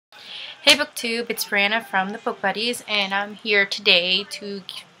Hey BookTube, it's Brianna from the Book Buddies, and I'm here today to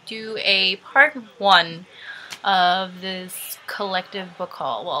do a part 1 of this collective book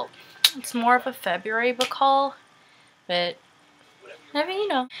haul. Well, it's more of a February book haul, but I mean, you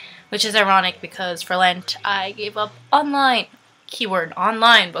know. Which is ironic because for Lent I gave up online, keyword,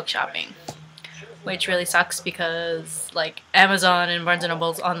 online book shopping. Which really sucks because like Amazon and Barnes &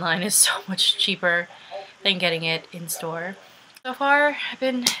 Noble's online is so much cheaper than getting it in store. So far, I've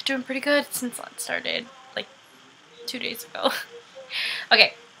been doing pretty good since Lent started, like 2 days ago.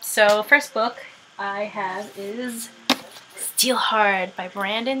 Okay, so first book I have is Steelheart by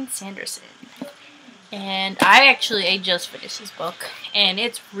Sanderson. And I just finished this book, and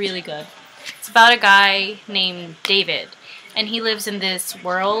it's really good. It's about a guy named David, and he lives in this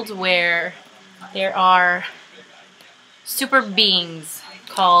world where there are super beings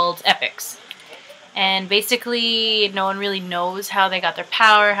called epics. And basically, no one really knows how they got their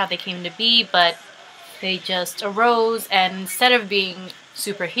power, how they came to be, but they just arose, and instead of being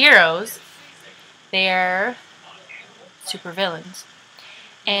superheroes, they're supervillains.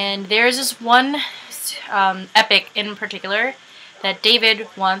 And there's this one epic in particular that David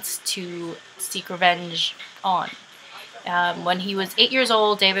wants to seek revenge on. When he was 8 years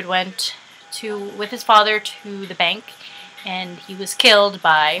old, David went with his father to the bank, and he was killed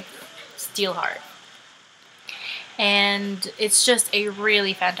by Steelheart. And it's just a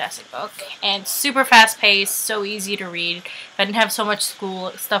really fantastic book, and super fast-paced, so easy to read. If I didn't have so much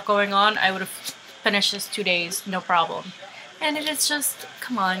school stuff going on, I would have finished this 2 days, no problem. And it is just,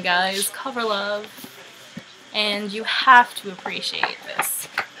 come on guys, cover love. And you have to appreciate this.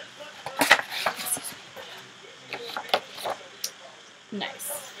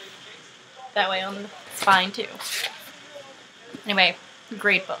 Nice. That way on the spine too. Anyway,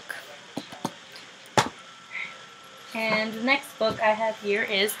 great book. And the next book I have here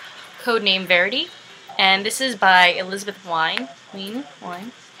is Codename Verity, and this is by Elizabeth Wein.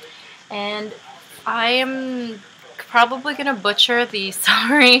 And I am probably gonna butcher the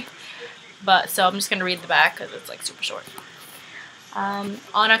summary, so I'm just gonna read the back because it's like super short. On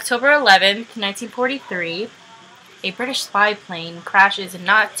October 11th, 1943, a British spy plane crashes in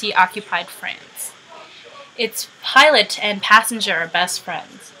Nazi-occupied France. Its pilot and passenger are best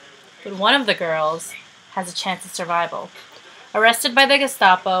friends, but one of the girls has a chance at survival. Arrested by the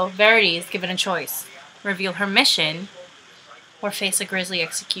Gestapo, Verity is given a choice: reveal her mission or face a grisly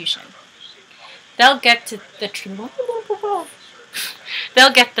execution. They'll get the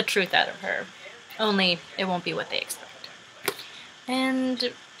truth out of her, only it won't be what they expect.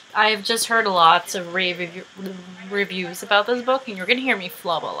 And I've just heard lots of reviews about this book, and you're gonna hear me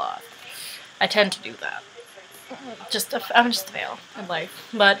flub a lot. I tend to do that. I'm just a fail in life,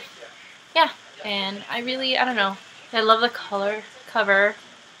 but yeah. And I don't know, I love the cover,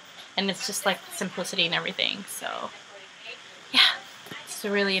 and it's just like simplicity and everything, so yeah, it's a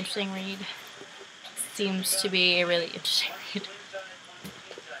really interesting read. Seems to be a really interesting read.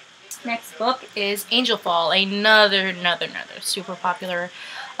 Next book is Angelfall, another super popular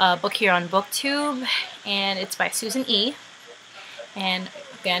book here on BookTube, and it's by Susan E. And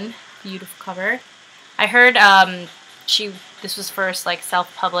again, beautiful cover. I heard this was first like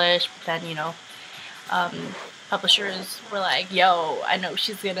self-published, but then, you know, publishers were like, yo, I know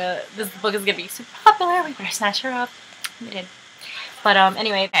this book is gonna be super popular, we better snatch her up. And they did. But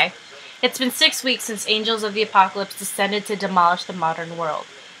anyway, okay. It's been 6 weeks since angels of the apocalypse descended to demolish the modern world.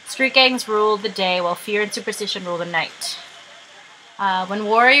 Street gangs rule the day while fear and superstition rule the night. When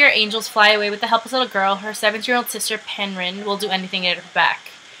warrior angels fly away with the helpless little girl, her 7-year-old sister Penryn will do anything to get her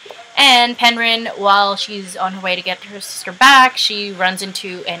back. And Penryn, while she's on her way to get her sister back, she runs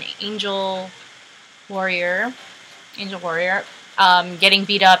into an angel warrior, getting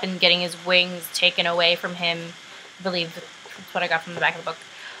beat up and getting his wings taken away from him. I believe that's what I got from the back of the book.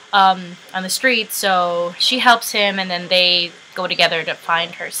 On the street, so she helps him, and then they go together to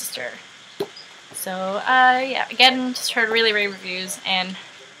find her sister. So, yeah, again, just heard really rave reviews, and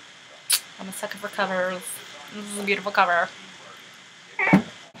I'm a sucker for covers. This is a beautiful cover.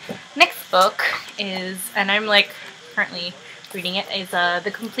 Next book is, and I'm like currently reading it, is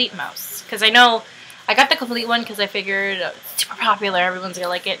The Complete Mouse. Because I know I got the complete one because I figured it's super popular, everyone's gonna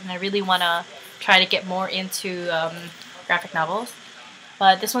like it, and I really want to try to get more into graphic novels.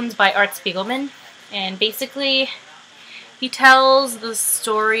 But this one's by Spegielman, and basically he tells the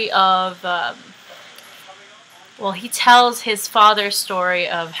story of, he tells his father's story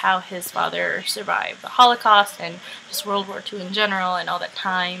of how his father survived the Holocaust and just World War II in general and all that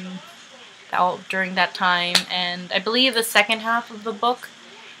time, during that time. And I believe the second half of the book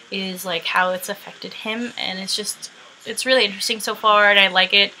is like how it's affected him, and it's really interesting so far, and I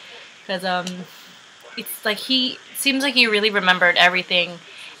like it. because it's like he seems like he really remembered everything,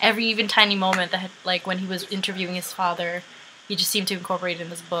 every even tiny moment that like when he was interviewing his father, he just seemed to incorporate in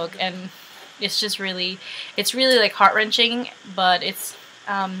this book, and it's just really, it's really like heart-wrenching, but it's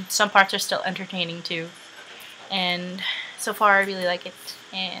some parts are still entertaining too, and so far I really like it,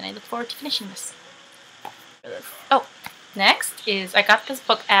 and I look forward to finishing this. Oh, next is I got this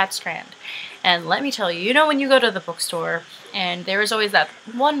book at Strand, and let me tell you, you know when you go to the bookstore and there is always that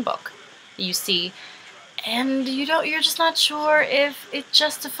one book you see and you're just not sure if it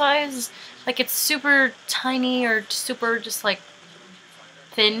justifies, like it's super tiny or super just like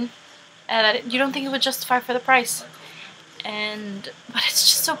thin, and that you don't think it would justify for the price, but it's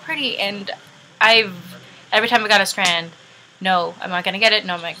just so pretty, and every time I got a Strand, no, I'm not gonna get it,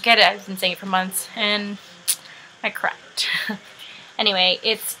 no, I'm gonna get it, I've been saying it for months, and I cracked. Anyway,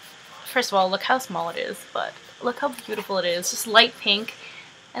 it's, first of all, look how small it is, but look how beautiful it is, just light pink,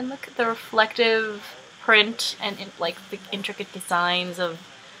 and look at the reflective print and like the intricate designs of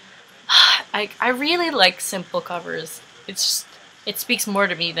I really like simple covers. It's just, it speaks more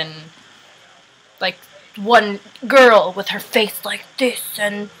to me than like one girl with her face like this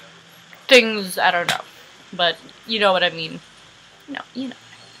and things, I don't know, but you know what I mean. No, you know.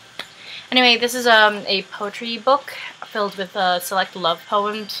 Anyway, this is a poetry book filled with select love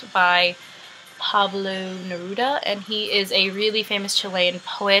poems by Pablo Neruda, and he is a really famous Chilean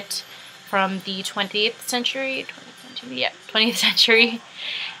poet from the 20th century, yeah, 20th century,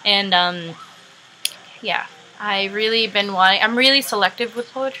 and yeah, I'm really selective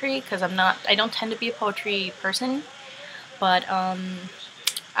with poetry because I don't tend to be a poetry person, but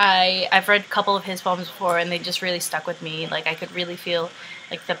I've read a couple of his poems before and they just really stuck with me. Like I could really feel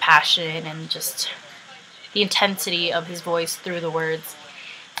like the passion and just the intensity of his voice through the words.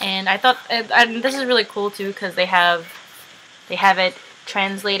 And I thought, and this is really cool too, because they have it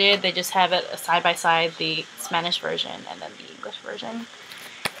translated. They just have it side by side, the Spanish version and then the English version.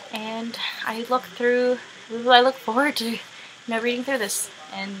 And I look forward to reading through this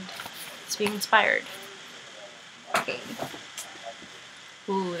and just being inspired. Okay.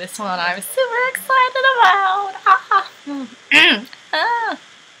 Ooh, this one I'm super excited about.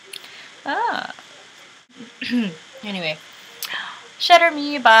 Anyway. Shatter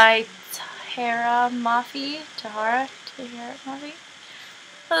Me by Tahereh Mafi. Tahereh Mafi?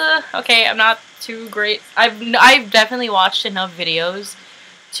 Okay, I'm not too great. I've definitely watched enough videos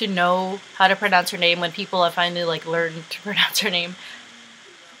to know how to pronounce her name when people have finally like learned to pronounce her name.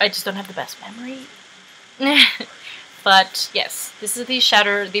 I just don't have the best memory. But yes, this is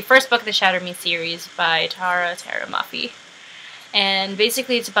the first book of the Shatter Me series by Tahereh Mafi. And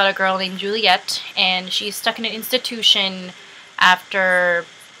basically it's about a girl named Juliet, and she's stuck in an institution after,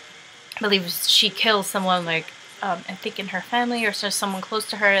 I believe she kills someone, like, I think in her family or someone close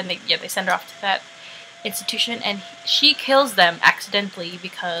to her, and they send her off to that institution, and she kills them accidentally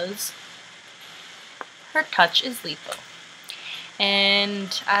because her touch is lethal.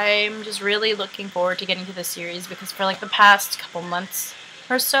 And I'm just really looking forward to getting to this series because for like the past couple months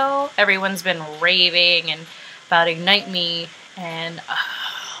or so, everyone's been raving and about Ignite Me, and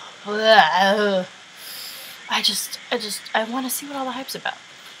I want to see what all the hype's about.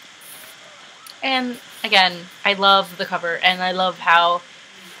 And again, I love the cover, and I love how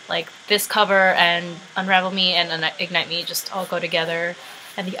like this cover and Unravel Me and Ignite Me just all go together,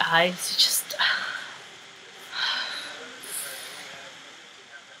 and the eyes just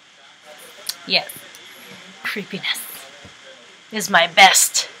yes, creepiness is my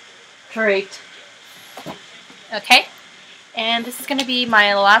best trait. Okay, and this is going to be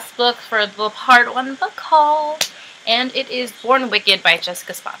my last book for the Part 1 book haul, and it is Born Wicked by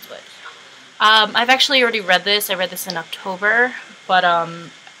Jessica Spotswood. I've actually already read this. I read this in October, but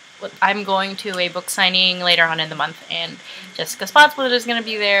I'm going to a book signing later on in the month, and Jessica Spotswood is going to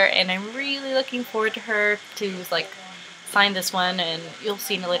be there, and I'm really looking forward to her to like sign this one, and you'll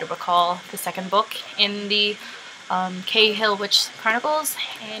see in a later book haul the second book in the Cahill Witch Chronicles,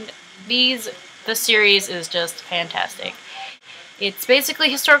 and this series is just fantastic. It's basically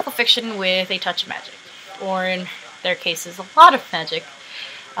historical fiction with a touch of magic, or in their cases, a lot of magic.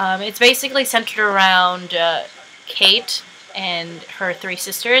 It's basically centered around Kate and her 3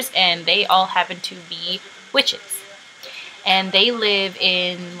 sisters, and they all happen to be witches. And they live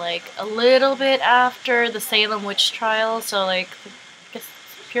in, like, a little bit after the Salem witch trial, so, like, I guess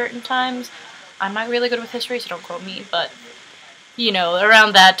Puritan times. I'm not really good with history, so don't quote me, but, you know,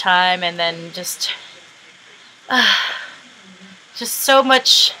 around that time, and then just so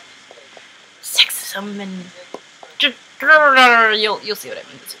much sexism, and you'll see what I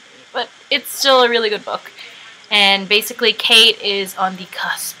mean. But it's still a really good book, And basically Kate is on the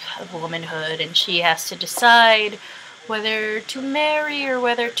cusp of womanhood, and she has to decide whether to marry or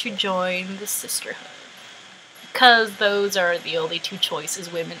whether to join the sisterhood. Because those are the only two choices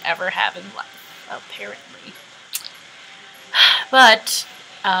women ever have in life, apparently. But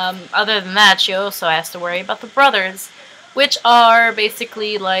other than that, she also has to worry about the brothers, which are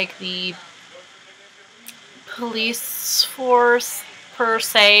basically like the police force, per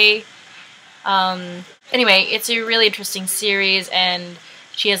se. Anyway, it's a really interesting series, and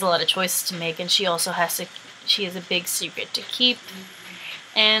she has a lot of choices to make, and she also has a big secret to keep,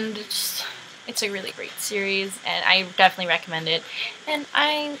 and it's a really great series, and I definitely recommend it, and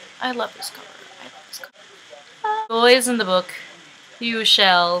I love this cover. I love this cover. Boys in the book, you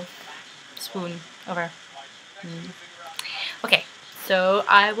shall spoon over. Okay, so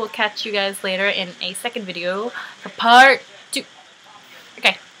I will catch you guys later in a second video for part 2.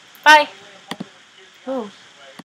 Okay, bye! Oh.